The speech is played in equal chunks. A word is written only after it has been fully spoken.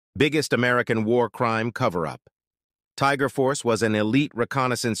Biggest American war crime cover-up. Tiger Force was an elite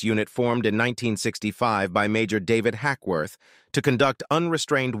reconnaissance unit formed in 1965 by Major David Hackworth to conduct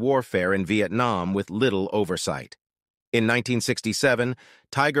unrestrained warfare in Vietnam with little oversight. In 1967,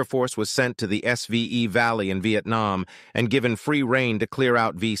 Tiger Force was sent to the Sve Valley in Vietnam and given free rein to clear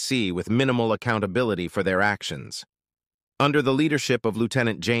out VC with minimal accountability for their actions. Under the leadership of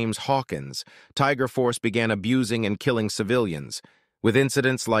Lieutenant James Hawkins, Tiger Force began abusing and killing civilians, with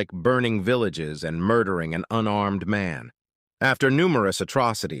incidents like burning villages and murdering an unarmed man. After numerous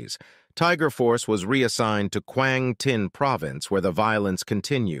atrocities, Tiger Force was reassigned to Quang Tin Province, where the violence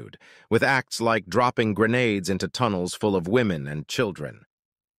continued, with acts like dropping grenades into tunnels full of women and children.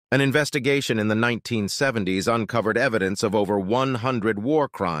 An investigation in the 1970s uncovered evidence of over 100 war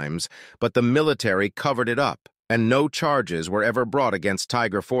crimes, but the military covered it up, and no charges were ever brought against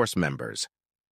Tiger Force members.